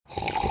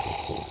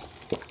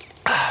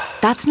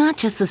That's not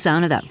just the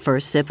sound of that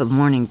first sip of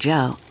Morning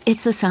Joe.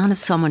 It's the sound of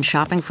someone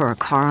shopping for a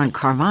car on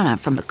Carvana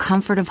from the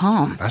comfort of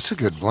home. That's a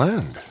good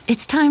blend.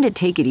 It's time to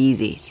take it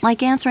easy,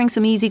 like answering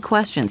some easy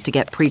questions to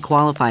get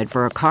pre-qualified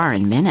for a car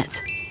in minutes.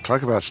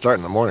 Talk about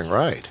starting the morning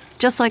right.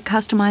 Just like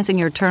customizing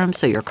your terms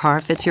so your car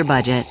fits your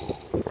budget.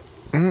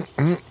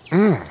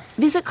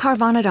 Visit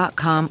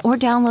Carvana.com or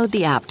download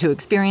the app to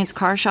experience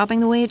car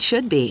shopping the way it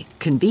should be.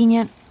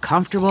 Convenient,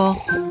 comfortable.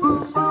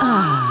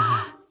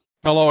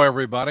 Hello,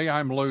 everybody.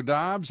 I'm Lou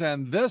Dobbs,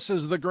 and this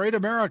is the Great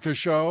America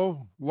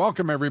Show.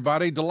 Welcome,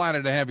 everybody.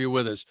 Delighted to have you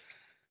with us.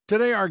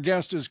 Today, our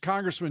guest is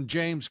Congressman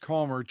James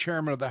Comer,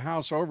 chairman of the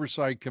House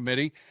Oversight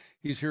Committee.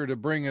 He's here to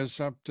bring us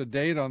up to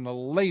date on the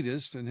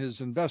latest in his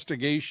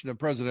investigation of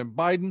President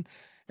Biden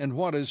and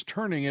what is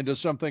turning into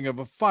something of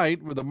a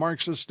fight with a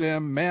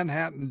Marxist-Dem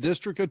Manhattan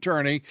district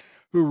attorney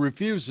who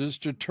refuses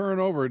to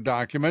turn over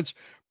documents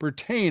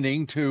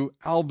pertaining to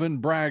Alvin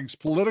Bragg's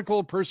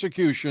political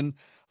persecution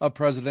of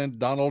President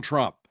Donald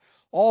Trump.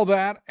 All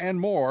that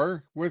and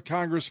more with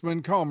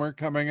Congressman Comer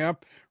coming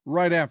up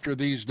right after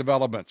these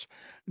developments.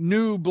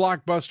 New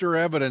blockbuster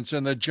evidence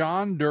in the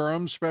John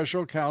Durham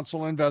special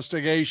counsel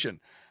investigation.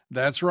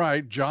 That's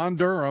right, John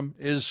Durham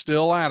is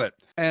still at it.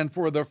 And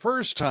for the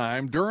first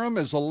time, Durham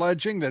is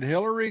alleging that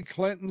Hillary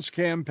Clinton's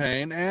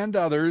campaign and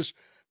others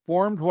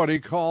formed what he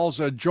calls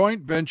a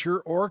joint venture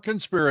or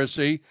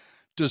conspiracy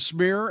to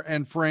smear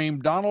and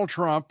frame Donald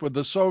Trump with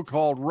the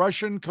so-called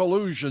Russian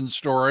collusion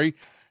story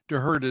to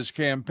hurt his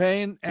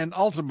campaign and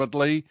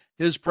ultimately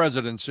his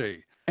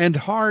presidency. And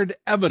hard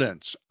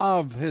evidence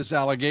of his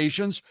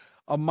allegations,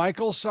 a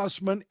Michael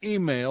Sussman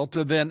email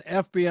to then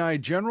FBI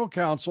General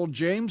Counsel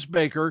James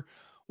Baker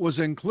was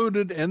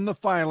included in the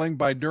filing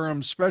by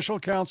Durham's special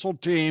counsel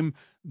team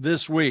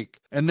this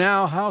week. And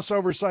now House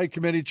Oversight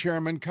Committee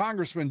Chairman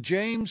Congressman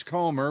James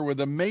Comer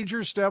with a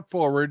major step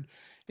forward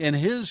in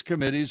his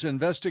committee's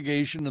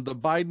investigation of the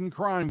Biden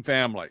crime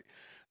family.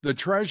 The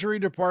Treasury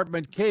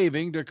Department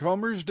caving to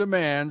Comer's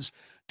demands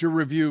to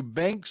review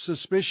bank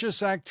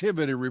suspicious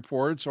activity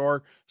reports,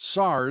 or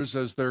SARs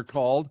as they're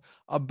called,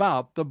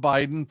 about the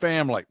Biden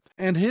family.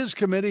 And his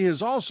committee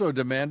has also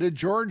demanded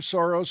George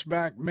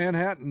Soros-backed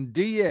Manhattan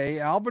DA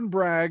Alvin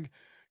Bragg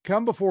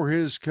come before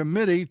his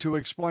committee to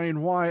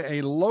explain why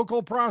a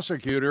local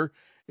prosecutor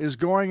is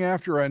going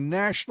after a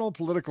national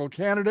political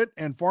candidate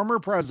and former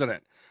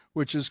president,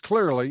 which is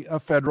clearly a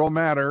federal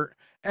matter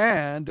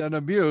and an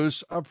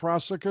abuse of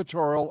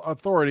prosecutorial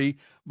authority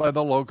by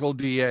the local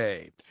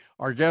DA.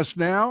 Our guest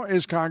now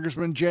is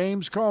Congressman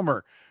James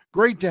Comer.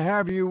 Great to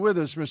have you with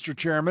us, Mr.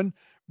 Chairman.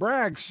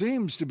 Bragg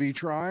seems to be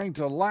trying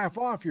to laugh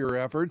off your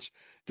efforts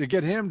to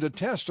get him to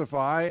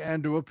testify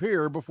and to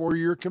appear before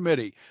your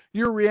committee.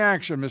 Your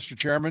reaction, Mr.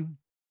 Chairman?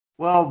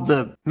 Well,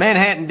 the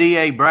Manhattan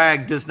DA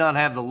Bragg does not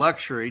have the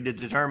luxury to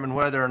determine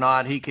whether or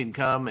not he can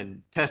come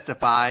and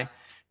testify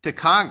to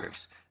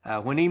Congress.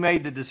 When he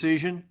made the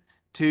decision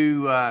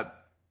to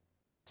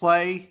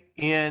play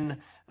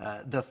in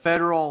the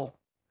federal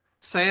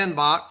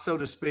sandbox, so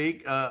to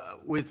speak,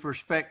 with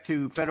respect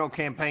to federal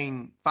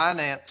campaign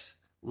finance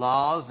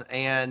laws,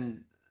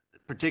 and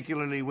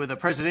particularly with a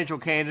presidential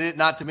candidate,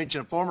 not to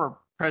mention the former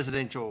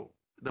president of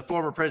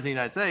the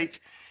United States,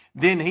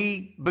 then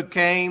he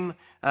became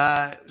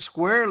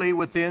squarely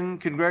within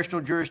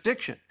congressional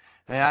jurisdiction.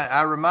 And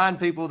I remind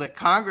people that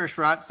Congress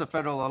writes the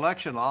federal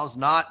election laws,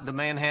 not the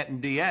Manhattan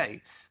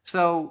DA.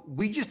 So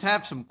we just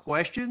have some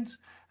questions.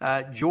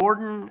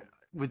 Jordan,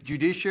 with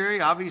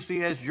judiciary, obviously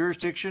has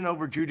jurisdiction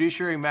over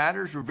judiciary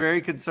matters. We're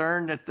very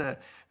concerned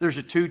that there's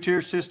a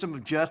two-tier system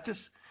of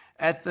justice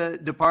at the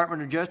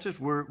Department of Justice.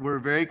 We're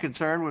very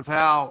concerned with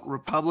how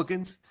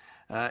Republicans,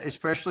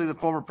 especially the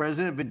former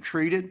president, have been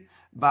treated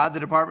by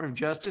the Department of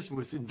Justice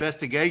with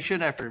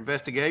investigation after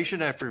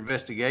investigation after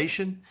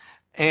investigation.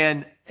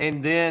 And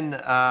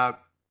then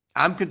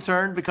I'm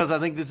concerned because I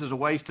think this is a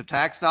waste of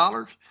tax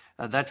dollars.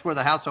 That's where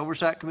the House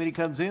Oversight Committee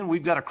comes in.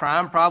 We've got a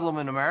crime problem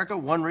in America.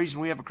 One reason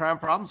we have a crime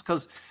problem is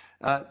because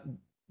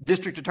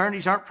district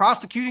attorneys aren't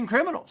prosecuting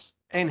criminals.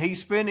 And he's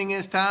spending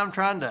his time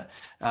trying to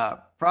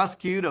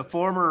prosecute a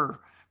former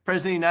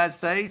president of the United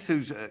States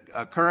who's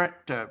a current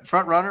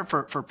front runner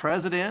for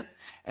president.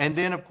 And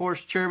then, of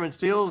course, Chairman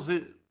Steele's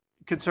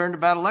concerned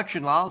about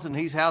election laws, and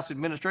he's House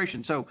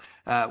administration. So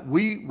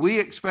we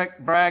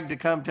expect Bragg to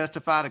come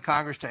testify to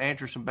Congress to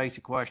answer some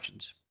basic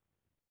questions.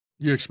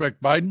 You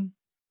expect Biden?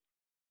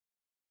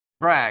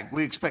 Bragg.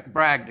 We expect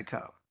Bragg to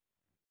come.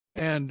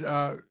 And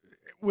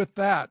with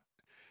that,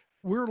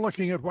 we're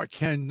looking at what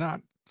cannot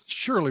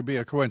surely be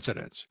a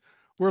coincidence.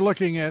 We're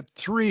looking at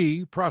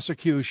 3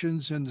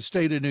 prosecutions in the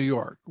state of New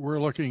York. We're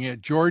looking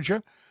at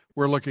Georgia.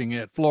 We're looking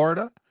at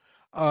Florida.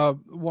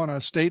 One a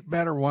state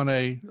matter, one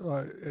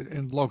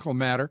in local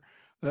matter.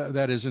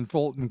 That is in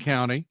Fulton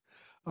County,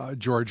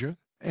 Georgia.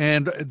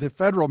 And the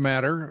federal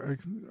matter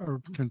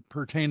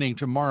pertaining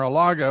to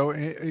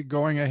Mar-a-Lago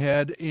going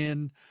ahead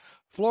in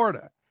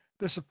Florida.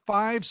 This is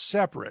 5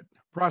 separate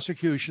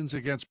prosecutions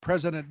against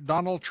President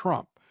Donald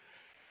Trump.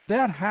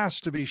 That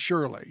has to be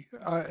surely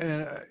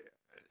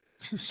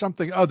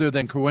something other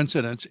than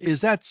coincidence.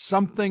 Is that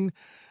something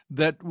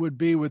that would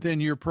be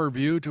within your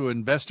purview to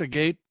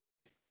investigate?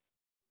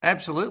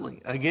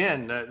 Absolutely.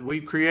 Again,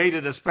 we've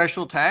created a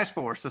special task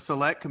force, a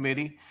select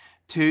committee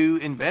to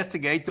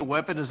investigate the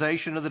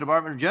weaponization of the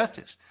Department of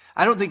Justice.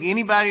 I don't think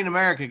anybody in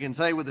America can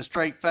say with a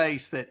straight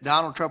face that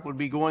Donald Trump would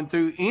be going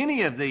through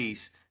any of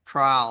these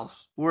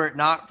trials were it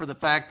not for the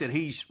fact that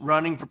he's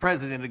running for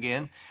president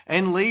again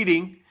and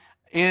leading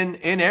in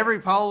every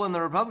poll in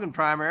the Republican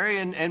primary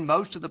and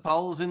most of the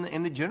polls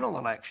in the general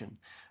election.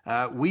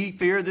 We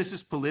fear this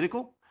is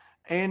political.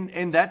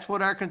 And that's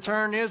what our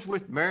concern is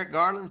with Merrick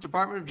Garland's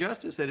Department of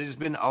Justice, that it has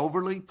been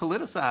overly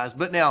politicized.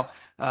 But now,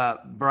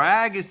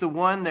 Bragg is the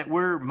one that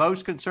we're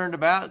most concerned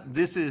about.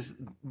 This is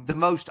the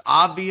most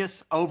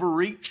obvious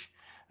overreach.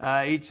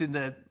 It's in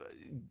the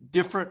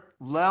different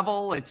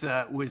level. It's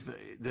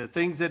with the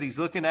things that he's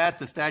looking at,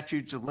 the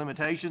statutes of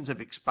limitations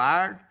have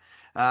expired.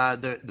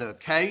 The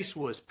case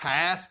was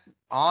passed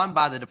on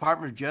by the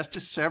Department of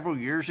Justice several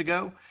years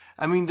ago.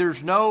 I mean,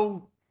 there's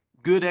no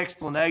good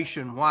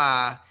explanation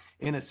why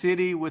in a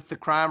city with the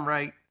crime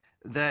rate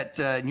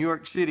that New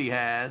York City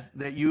has,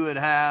 that you would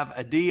have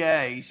a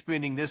DA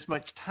spending this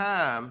much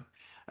time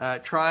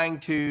trying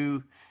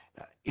to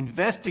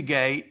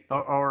investigate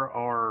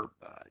or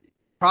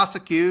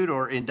prosecute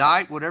or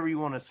indict, whatever you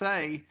want to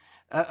say,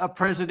 a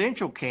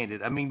presidential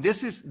candidate. I mean,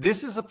 this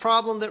is a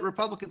problem that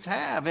Republicans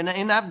have,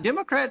 and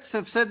Democrats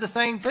have said the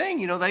same thing.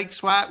 You know, they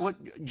swipe what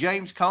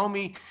James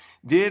Comey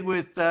did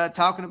with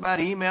talking about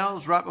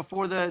emails right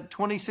before the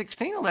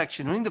 2016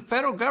 election. I mean, the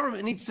federal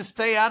government needs to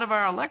stay out of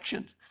our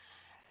elections.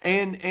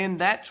 And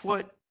that's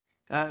what,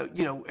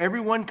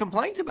 everyone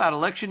complains about,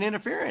 election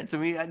interference. I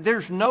mean,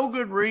 there's no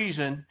good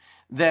reason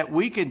that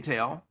we can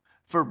tell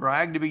for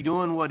Bragg to be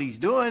doing what he's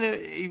doing.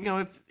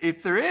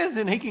 If there is,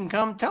 then he can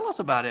come tell us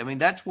about it. I mean,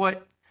 that's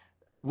what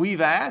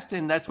we've asked,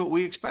 and that's what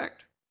we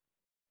expect.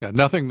 Yeah,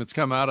 nothing that's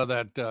come out of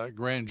that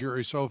grand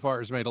jury so far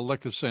has made a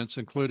lick of sense,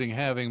 including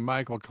having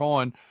Michael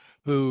Cohen,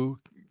 who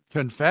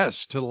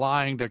confessed to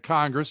lying to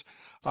Congress,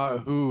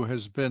 who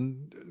has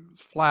been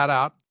flat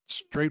out,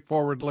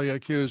 straightforwardly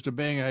accused of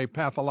being a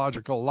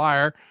pathological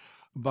liar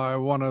by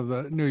one of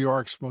the New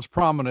York's most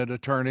prominent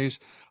attorneys,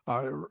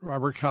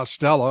 Robert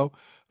Costello,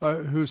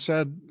 who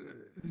said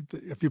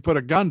if you put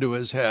a gun to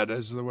his head,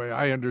 as the way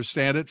I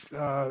understand it,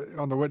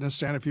 on the witness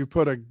stand, if you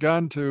put a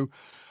gun to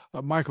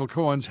Michael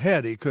Cohen's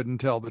head, he couldn't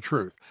tell the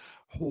truth.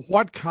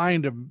 What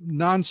kind of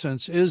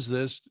nonsense is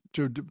this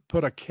to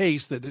put a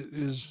case that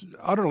is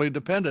utterly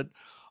dependent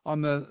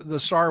on the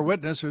star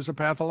witness who's a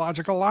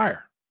pathological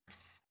liar?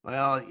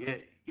 Well,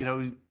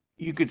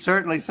 you could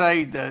certainly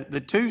say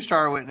the two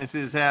star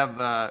witnesses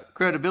have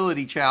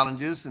credibility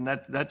challenges, and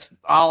that's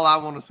all I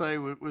want to say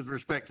with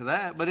respect to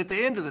that. But at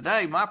the end of the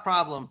day, my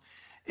problem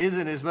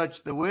isn't as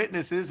much the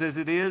witnesses as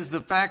it is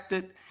the fact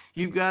that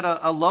you've got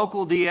a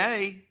local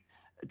DA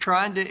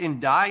trying to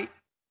indict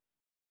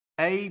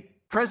a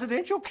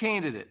presidential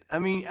candidate. I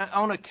mean,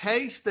 on a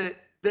case that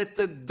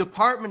the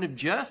Department of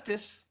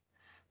Justice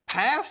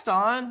passed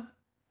on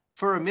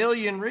for a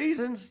million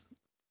reasons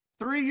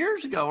 3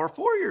 years ago or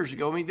 4 years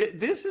ago. I mean,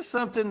 this is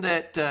something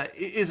that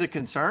is a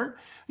concern.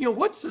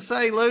 What's to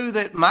say, Lou,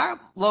 that my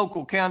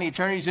local county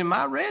attorneys in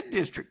my red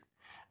district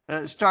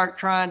start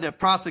trying to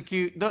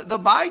prosecute the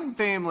Biden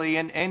family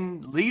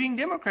and leading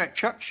Democrat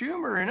Chuck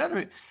Schumer and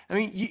others? I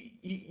mean,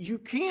 you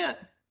can't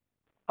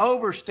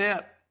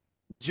overstep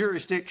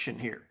jurisdiction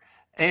here,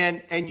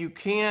 and you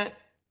can't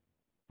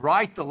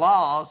write the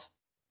laws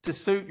to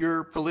suit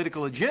your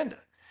political agenda,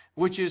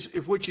 which is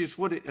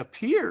what it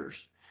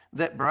appears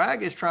that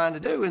Bragg is trying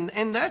to do,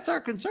 and that's our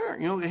concern.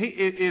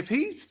 If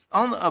he's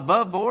on the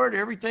above board,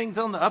 everything's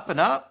on the up and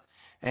up,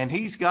 and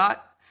he's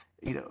got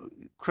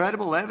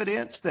credible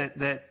evidence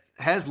that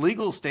has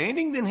legal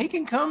standing, then he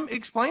can come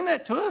explain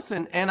that to us,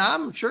 and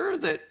I'm sure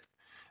that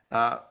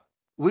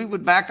we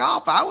would back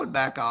off. I would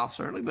back off,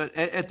 certainly. But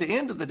at the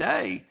end of the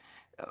day,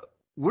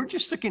 we're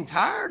just sick and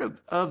tired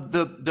of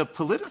the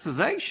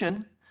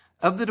politicization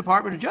of the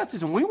Department of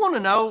Justice. And we want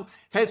to know,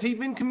 has he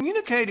been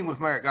communicating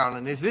with Merrick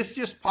Garland? Is this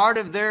just part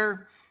of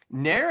their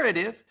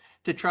narrative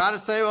to try to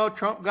say, well,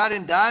 Trump got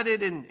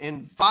indicted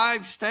in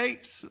 5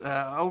 states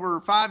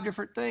over 5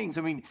 different things?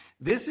 I mean,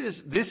 this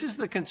is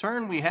the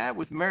concern we have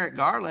with Merrick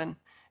Garland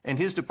and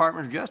his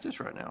Department of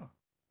Justice right now.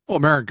 Well,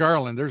 Merrick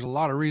Garland, there's a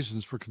lot of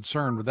reasons for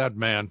concern with that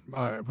man.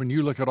 When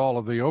you look at all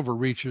of the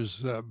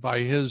overreaches by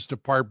his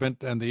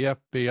department and the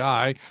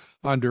FBI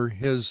under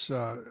his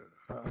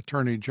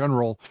attorney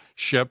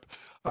generalship,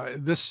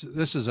 this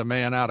is a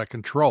man out of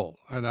control.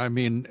 And I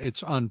mean,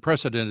 it's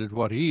unprecedented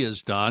what he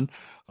has done,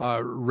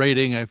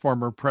 raiding a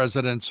former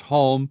president's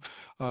home,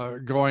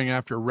 going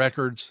after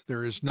records.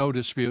 There is no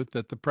dispute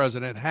that the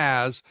president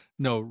has,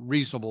 no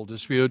reasonable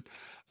dispute,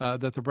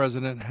 that the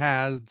president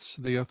has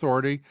the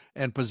authority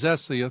and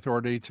possess the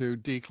authority to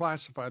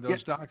declassify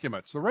those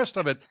documents. The rest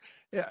of it,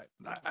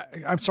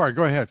 I'm sorry,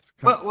 go ahead.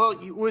 Well,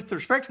 with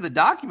respect to the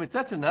documents,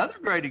 that's another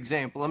great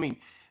example. I mean,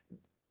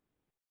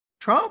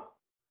 Trump,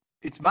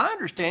 it's my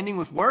understanding,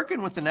 was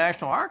working with the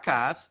National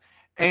Archives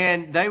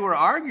And they were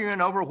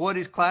arguing over what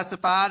is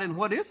classified and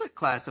what isn't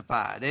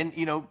classified. And,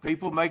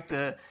 people make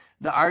the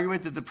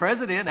argument that the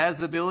president has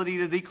the ability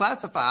to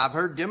declassify. I've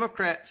heard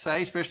Democrats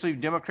say, especially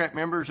Democrat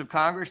members of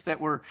Congress that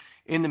were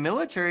in the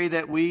military,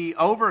 that we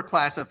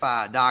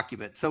overclassify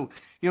documents. So,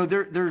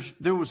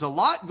 there was a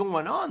lot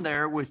going on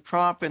there with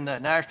Trump and the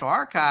National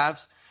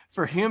Archives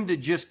for him to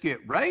just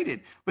get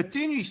raided. But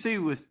then you see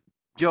with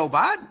Joe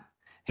Biden,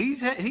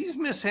 he's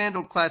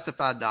mishandled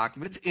classified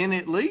documents in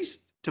at least,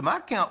 to my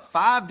count,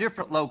 5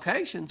 different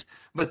locations,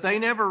 but they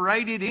never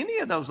raided any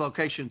of those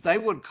locations. They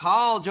would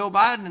call Joe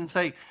Biden and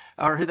say,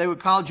 or they would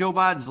call Joe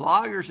Biden's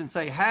lawyers and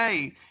say,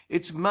 hey,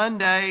 it's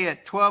Monday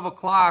at 12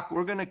 o'clock.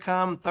 We're going to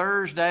come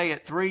Thursday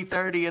at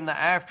 3:30 in the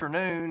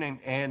afternoon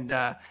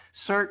and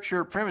search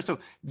your premise. So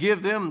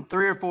give them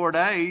 3 or 4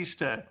 days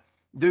to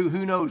do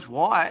who knows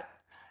what.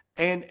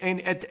 And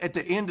at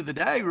the end of the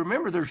day,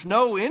 remember, there's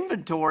no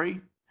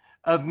inventory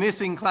of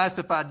missing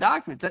classified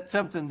documents. That's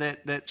something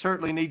that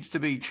certainly needs to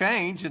be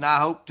changed. And I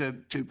hope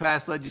to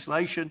pass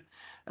legislation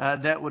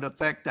that would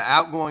affect the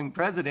outgoing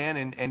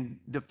president and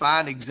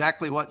define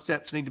exactly what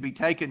steps need to be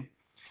taken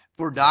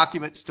for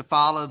documents to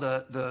follow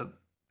the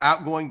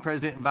outgoing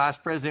president and vice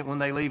president when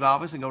they leave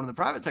office and go to the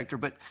private sector.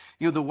 But,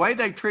 the way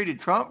they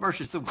treated Trump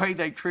versus the way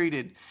they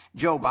treated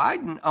Joe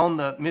Biden on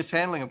the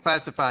mishandling of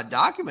classified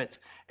documents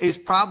is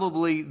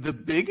probably the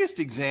biggest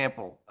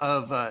example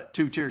of a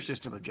two-tier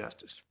system of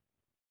justice.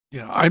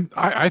 Yeah,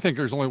 I think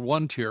there's only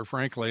one tier,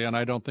 frankly, and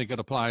I don't think it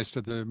applies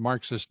to the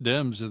Marxist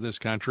Dems of this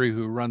country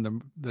who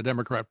run the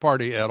Democrat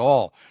Party at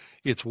all.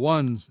 It's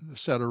one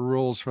set of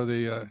rules for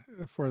the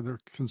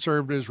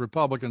conservatives,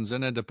 Republicans,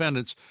 and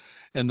independents,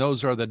 and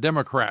those are the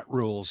Democrat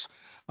rules.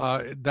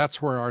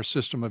 That's where our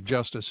system of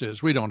justice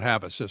is. We don't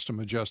have a system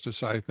of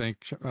justice, I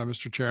think,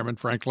 Mr. Chairman,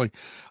 frankly,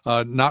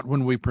 not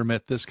when we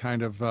permit this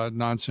kind of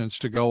nonsense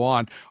to go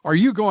on. Are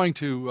you going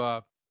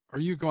to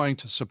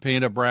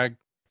subpoena Bragg?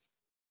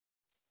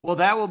 Well,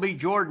 that will be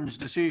Jordan's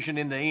decision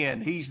in the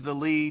end. He's the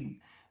lead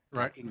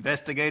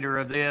investigator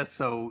of this,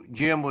 so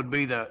Jim would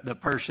be the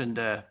person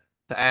to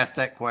ask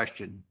that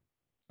question.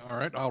 All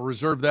right, I'll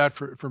reserve that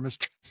for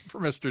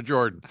Mr.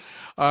 Jordan.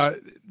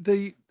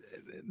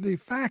 The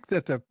fact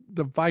that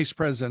the vice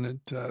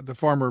president, the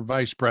former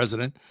vice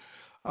president,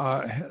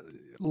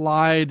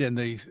 lied,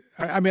 and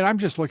I'm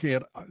just looking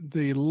at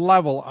the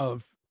level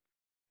of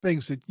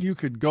things that you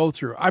could go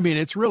through.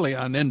 It's really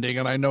unending,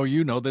 and I know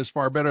you know this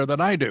far better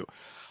than I do.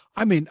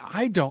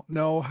 I don't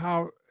know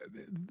how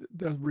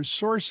the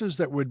resources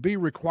that would be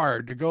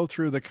required to go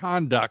through the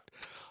conduct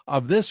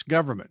of this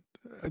government,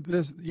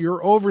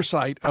 your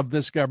oversight of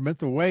this government,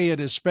 the way it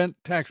has spent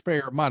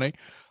taxpayer money,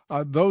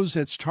 those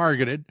it's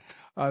targeted,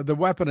 the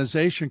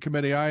weaponization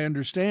committee, I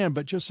understand,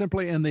 but just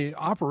simply in the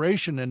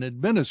operation and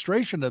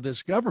administration of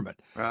this government,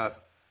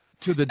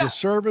 to the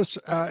disservice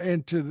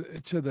and to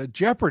the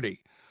jeopardy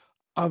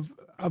of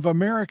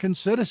American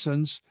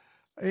citizens,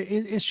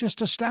 it's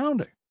just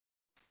astounding.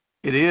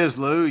 It is,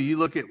 Lou. You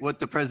look at what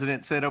the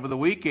president said over the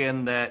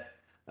weekend, that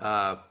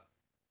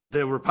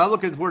the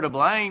Republicans were to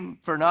blame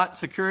for not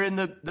securing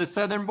the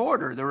southern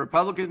border. The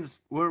Republicans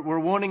were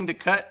wanting to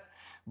cut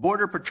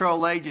Border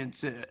Patrol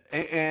agents,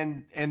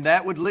 and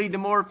that would lead to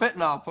more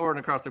fentanyl pouring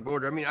across the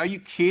border. Are you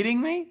kidding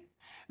me?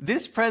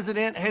 This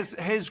president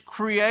has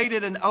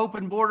created an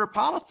open border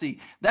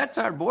policy. That's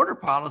our border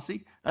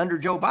policy under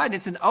Joe Biden.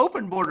 It's an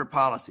open border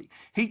policy.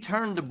 He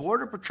turned the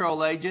Border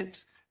Patrol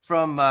agents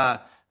from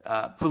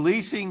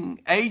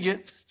policing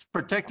agents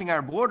protecting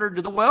our border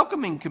to the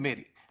welcoming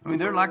committee.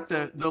 They're like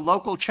the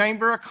local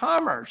chamber of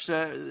commerce,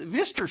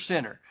 visitor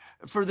center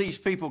for these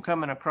people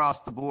coming across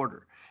the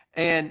border.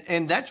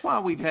 And that's why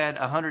we've had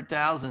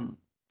 100,000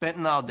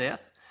 fentanyl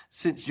deaths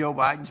since Joe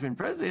Biden's been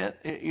president,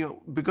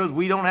 because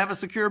we don't have a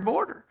secure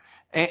border.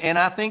 And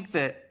I think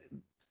that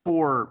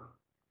for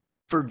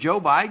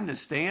Joe Biden to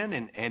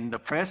stand and the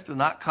press to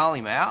not call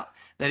him out,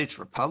 that it's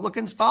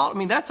Republicans' fault.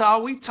 That's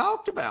all we've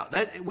talked about.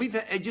 That we've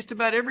just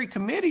about every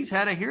committee's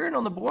had a hearing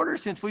on the border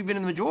since we've been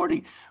in the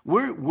majority.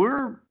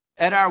 We're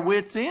at our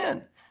wits'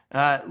 end,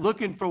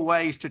 looking for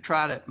ways to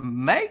try to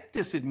make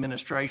this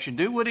administration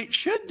do what it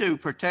should do,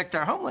 protect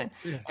our homeland.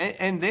 Yeah.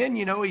 And then,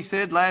 he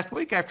said last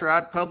week, after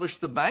I'd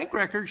published the bank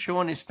records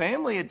showing his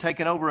family had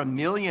taken over $1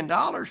 million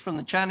from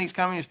the Chinese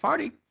Communist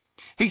Party,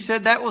 he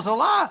said that was a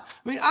lie.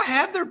 I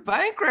have their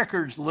bank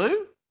records,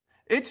 Lou.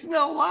 It's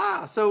no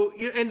lie. So,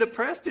 and the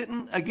press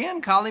didn't, again,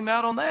 call him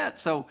out on that.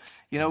 So,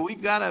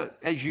 we've got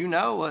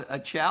a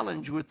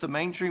challenge with the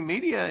mainstream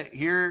media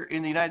here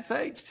in the United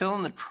States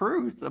telling the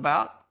truth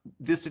about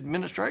this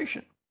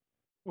administration.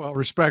 Well,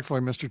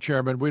 respectfully, Mr.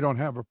 Chairman, we don't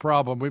have a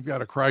problem. We've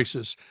got a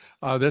crisis.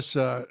 This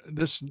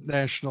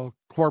national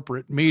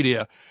corporate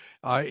media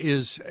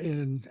is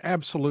in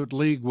absolute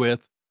league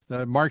with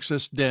the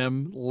Marxist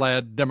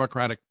Dem-led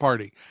Democratic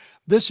Party.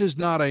 This is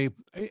not and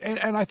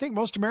I think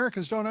most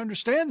Americans don't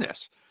understand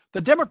this.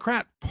 The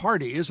Democrat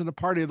Party isn't a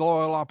party of the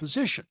loyal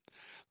opposition.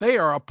 They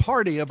are a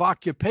party of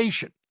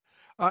occupation,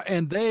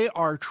 and they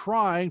are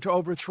trying to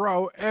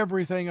overthrow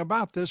everything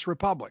about this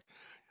republic.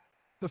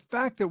 The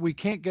fact that we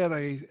can't get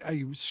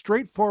a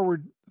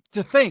straightforward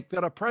to think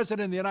that a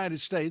president of the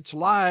United States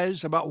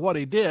lies about what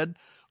he did,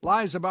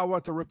 lies about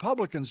what the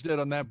Republicans did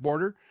on that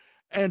border,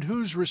 and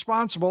who's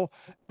responsible,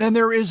 and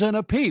there isn't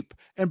a peep.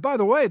 And by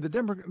the way,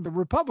 the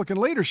Republican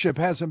leadership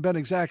hasn't been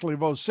exactly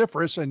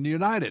vociferous and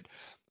united.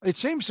 It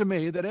seems to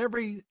me that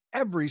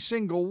every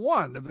single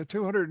one of the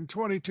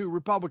 222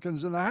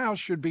 Republicans in the House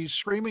should be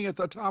screaming at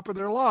the top of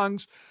their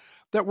lungs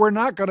that we're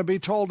not going to be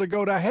told to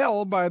go to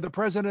hell by the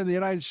president of the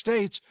United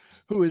States,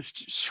 who is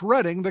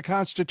shredding the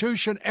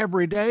Constitution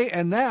every day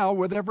and now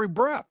with every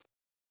breath.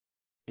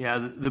 Yeah,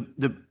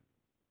 the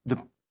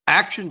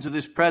actions of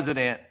this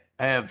president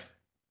have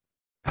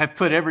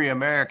put every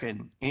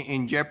American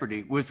in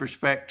jeopardy with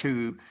respect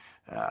to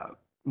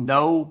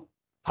no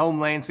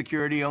homeland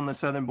security on the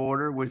southern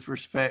border, with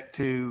respect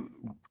to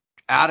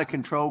out of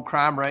control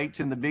crime rates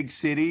in the big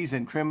cities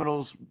and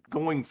criminals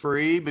going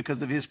free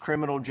because of his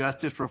criminal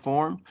justice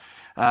reform,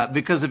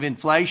 because of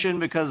inflation,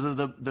 because of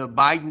the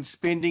Biden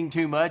spending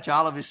too much,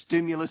 all of his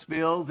stimulus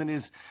bills and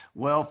his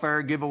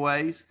welfare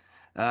giveaways.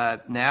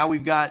 Now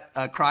we've got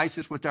a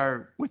crisis with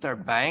our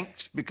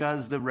banks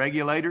because the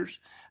regulators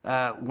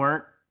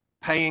weren't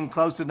paying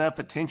close enough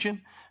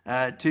attention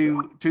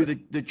to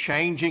the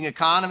changing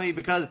economy,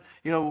 because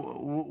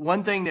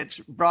one thing that's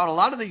brought a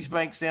lot of these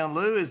banks down,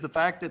 Lou, is the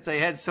fact that they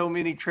had so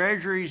many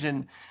treasuries,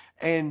 and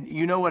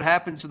what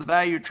happens to the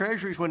value of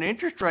treasuries when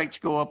interest rates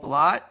go up a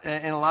lot,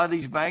 and a lot of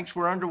these banks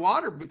were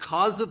underwater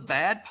because of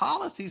bad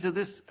policies of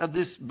this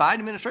Biden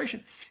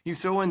administration. You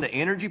throw in the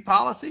energy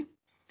policy,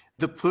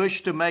 the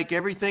push to make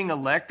everything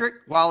electric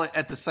while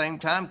at the same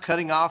time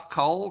cutting off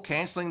coal,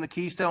 canceling the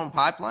Keystone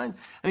Pipeline.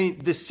 I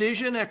mean,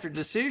 decision after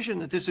decision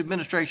that this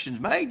administration's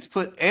made has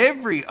put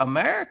every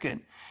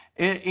American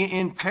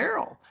in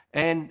peril.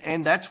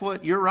 And that's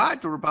what, you're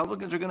right, the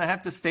Republicans are going to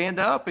have to stand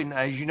up. And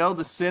as you know,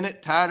 the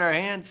Senate tied our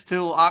hands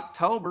till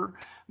October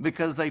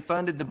because they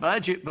funded the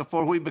budget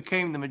before we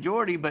became the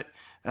majority. But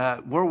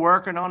we're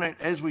working on it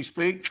as we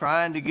speak,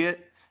 trying to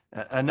get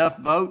enough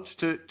votes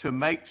to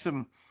make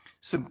some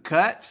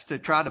cuts to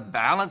try to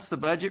balance the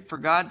budget, for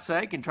God's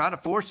sake, and try to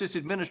force this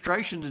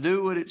administration to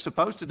do what it's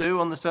supposed to do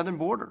on the southern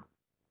border.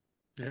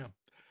 Yeah.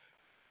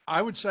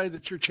 I would say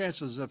that your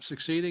chances of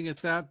succeeding at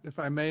that, if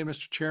I may,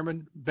 Mr.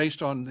 Chairman,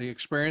 based on the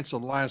experience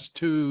of the last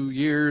 2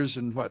 years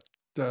and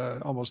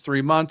almost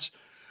 3 months,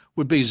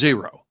 would be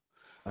zero.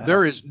 Wow.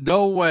 There is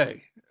no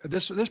way.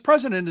 This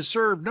president has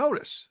served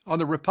notice on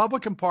the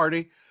Republican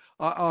Party,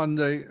 on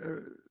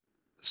the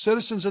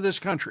citizens of this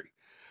country.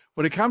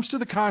 When it comes to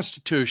the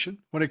Constitution,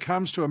 when it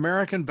comes to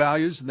American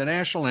values and the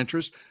national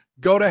interest,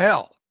 go to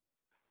hell.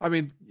 I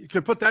mean, you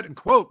could put that in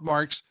quote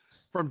marks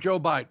from Joe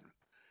Biden.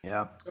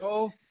 Yeah.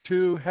 Go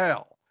to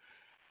hell.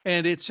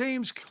 And it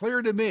seems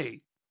clear to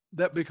me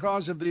that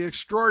because of the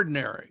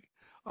extraordinary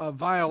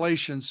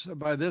violations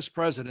by this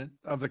president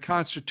of the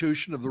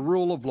Constitution, of the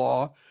rule of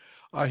law,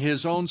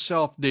 his own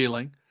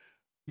self-dealing,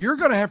 you're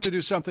going to have to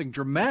do something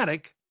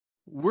dramatic.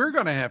 We're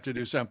going to have to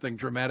do something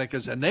dramatic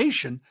as a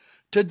nation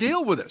to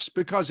deal with this,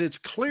 because it's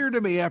clear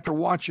to me after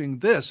watching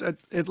this,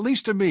 at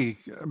least to me,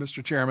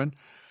 Mr. Chairman,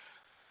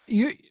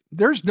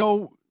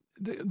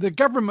 the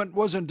government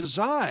wasn't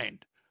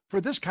designed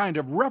for this kind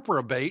of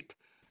reprobate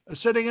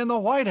sitting in the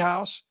White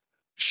House,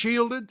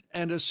 shielded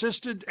and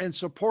assisted and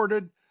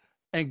supported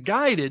and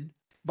guided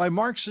by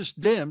Marxist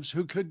Dems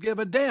who could give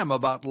a damn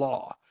about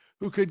law,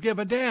 who could give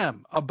a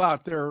damn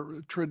about their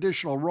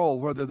traditional role,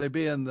 whether they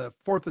be in the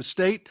Fourth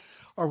Estate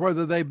or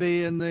whether they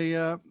be in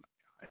the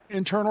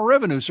Internal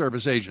Revenue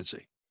Service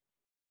agency.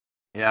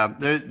 Yeah,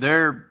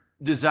 their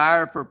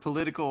desire for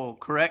political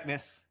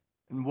correctness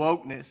and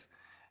wokeness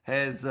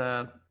has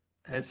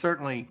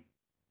certainly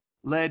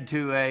led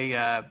to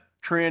a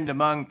trend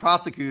among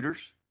prosecutors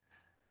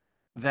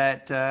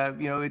that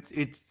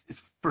it's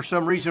for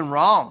some reason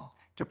wrong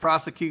to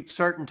prosecute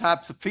certain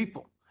types of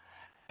people.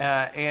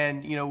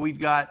 And we've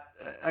got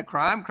a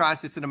crime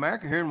crisis in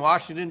America here in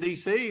Washington,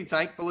 D.C.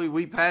 Thankfully,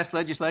 we passed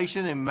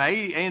legislation in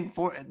May, and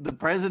the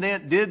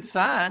president did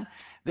sign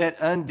that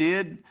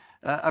undid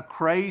a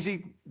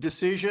crazy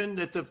decision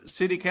that the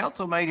city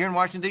council made here in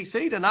Washington,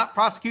 D.C. to not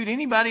prosecute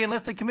anybody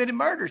unless they committed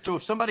murder. So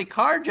if somebody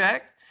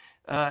carjacked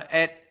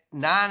at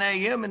 9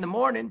 a.m. in the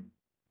morning,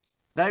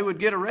 they would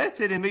get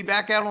arrested and be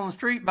back out on the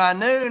street by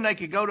noon. They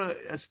could go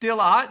to steal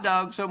a hot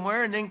dog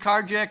somewhere and then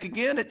carjack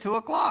again at 2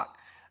 o'clock.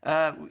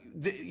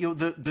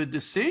 The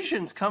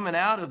decisions coming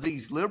out of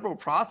these liberal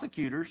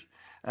prosecutors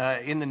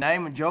in the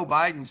name of Joe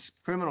Biden's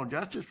criminal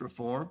justice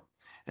reform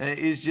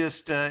is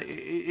just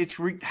it's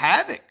wreaked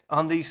havoc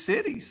on these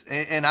cities.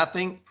 And I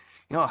think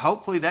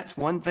hopefully that's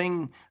one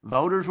thing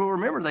voters will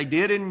remember. They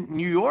did in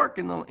New York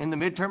in the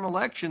midterm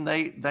election.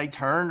 They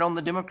turned on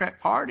the Democrat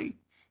Party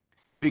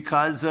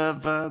because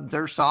of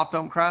their soft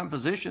on crime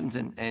positions.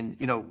 And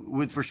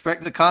with respect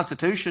to the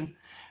Constitution,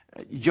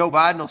 Joe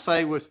Biden will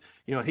say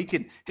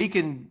he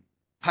can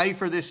pay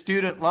for this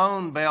student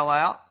loan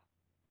bailout,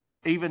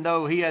 even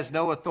though he has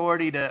no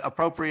authority to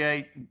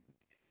appropriate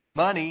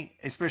money,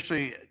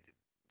 especially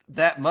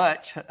that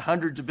much,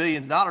 hundreds of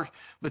billions of dollars,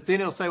 but then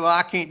he'll say, well,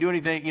 I can't do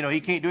anything. He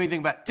can't do anything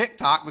about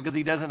TikTok because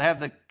he doesn't have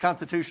the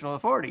constitutional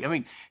authority. I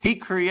mean, he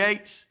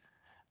creates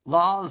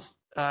laws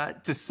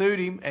to suit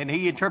him, and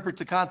he interprets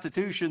the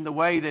Constitution the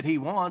way that he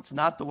wants,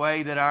 not the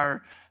way that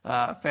our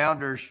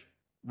founders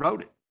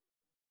wrote it.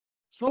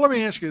 So let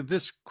me ask you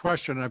this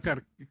question. I've got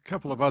a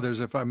couple of others,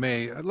 if I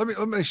may.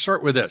 Let me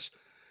start with this.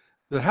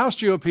 The House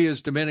GOP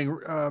is demanding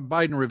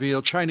Biden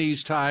reveal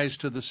Chinese ties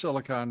to the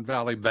Silicon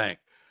Valley Bank.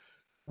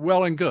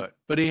 Well and good,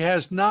 but he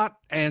has not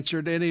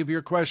answered any of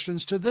your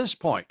questions to this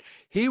point.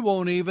 He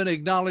won't even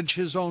acknowledge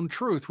his own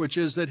truth, which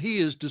is that he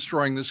is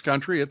destroying this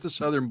country at the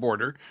southern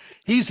border.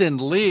 He's in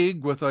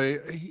league with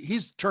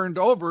he's turned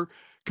over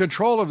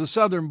control of the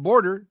southern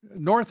border,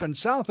 north and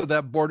south of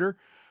that border,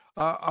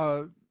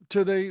 to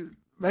the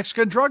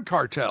Mexican drug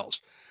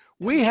cartels.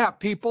 We have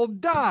people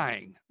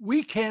dying.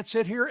 We can't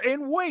sit here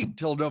and wait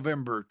till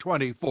November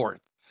 24th,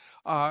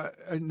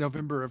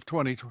 November of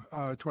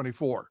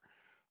 2024.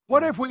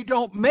 What if we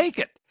don't make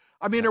it?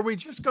 I mean, are we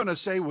just going to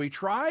say we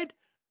tried?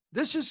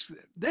 This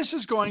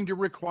is going to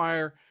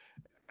require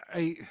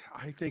I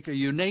think, a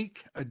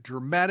unique, a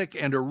dramatic,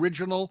 and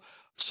original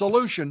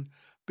solution,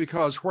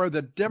 because where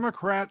the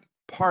Democrat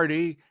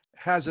Party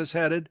has us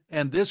headed,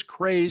 and this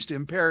crazed,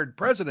 impaired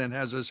president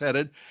has us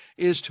headed,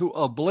 is to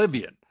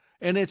oblivion.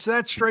 And it's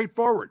that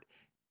straightforward.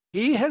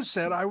 He has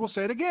said, I will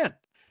say it again,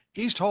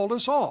 he's told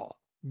us all,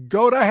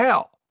 go to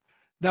hell.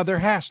 Now, there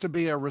has to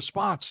be a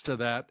response to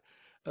that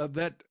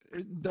that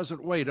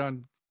doesn't wait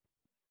on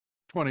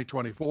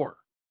 2024.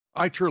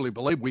 I truly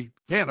believe we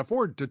can't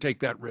afford to take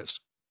that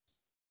risk.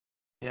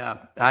 Yeah,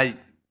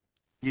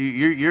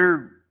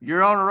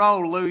 you're on a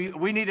roll, Lou.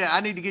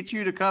 I need to get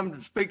you to come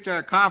to speak to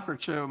our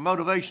conference, a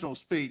motivational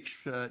speech,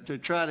 to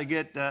try to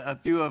get a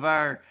few of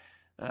our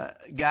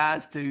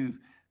guys to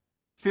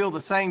feel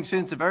the same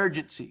sense of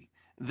urgency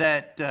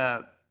that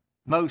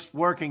most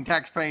working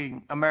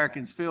taxpaying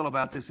Americans feel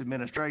about this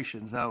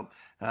administration. So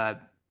I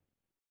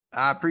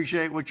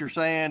appreciate what you're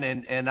saying,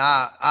 and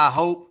I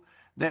hope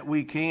that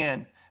we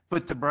can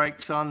put the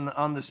brakes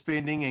on the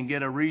spending and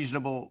get a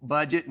reasonable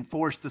budget and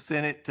force the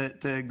Senate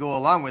to go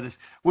along with us.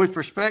 With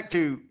respect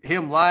to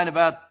him lying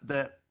about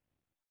the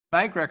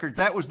bank records,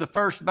 that was the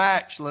first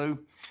batch, Lou.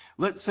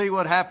 Let's see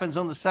what happens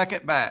on the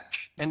second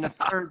batch and the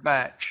third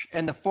batch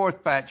and the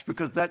fourth batch,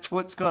 because that's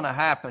what's going to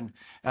happen.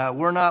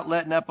 We're not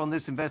letting up on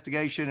this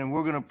investigation, and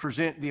we're going to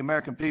present the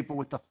American people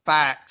with the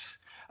facts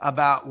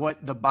about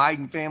what the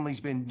Biden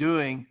family's been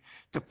doing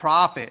to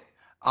profit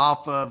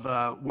off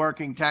of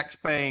working,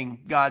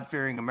 tax-paying,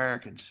 God-fearing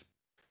Americans.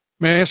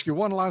 May I ask you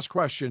one last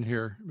question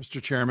here,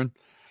 Mr. Chairman?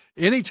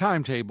 Any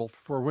timetable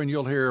for when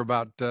you'll hear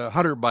about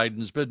Hunter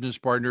Biden's business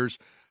partners?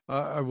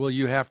 Will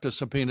you have to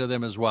subpoena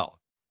them as well?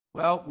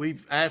 Well,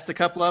 we've asked a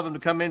couple of them to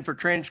come in for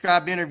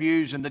transcribed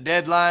interviews, and the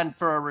deadline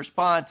for a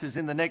response is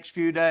in the next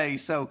few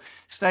days. So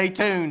stay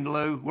tuned,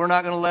 Lou. We're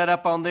not going to let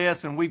up on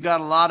this, and we've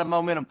got a lot of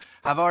momentum.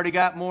 I've already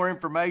got more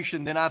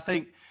information than I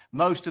think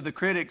most of the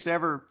critics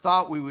ever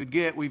thought we would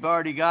get. We've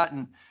already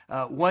gotten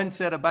one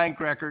set of bank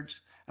records.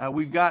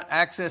 We've got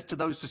access to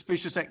those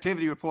suspicious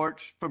activity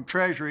reports from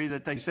Treasury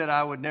that they said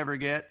I would never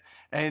get.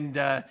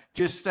 And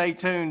just stay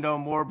tuned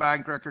on more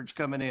bank records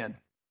coming in.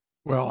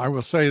 Well, I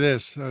will say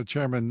this,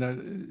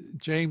 Chairman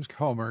James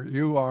Comer,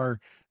 you are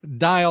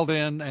dialed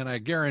in, and I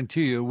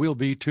guarantee you we'll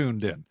be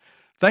tuned in.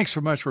 Thanks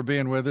so much for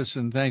being with us,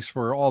 and thanks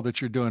for all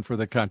that you're doing for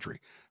the country.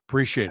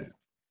 Appreciate it.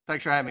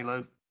 Thanks for having me,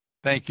 Lou.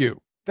 Thank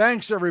you.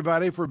 Thanks,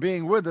 everybody, for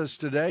being with us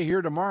today.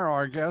 Here tomorrow,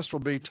 our guest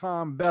will be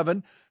Tom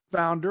Bevan,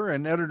 founder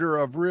and editor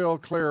of Real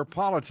Clear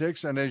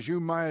Politics. And as you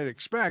might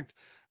expect,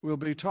 we'll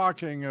be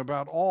talking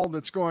about all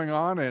that's going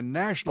on in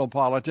national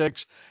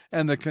politics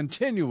and the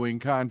continuing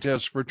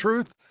contest for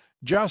truth,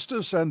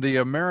 justice, and the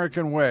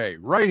American way,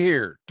 right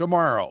here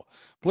tomorrow.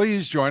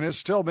 Please join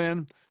us. Till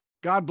then,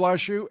 God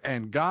bless you,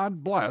 and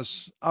God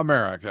bless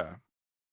America.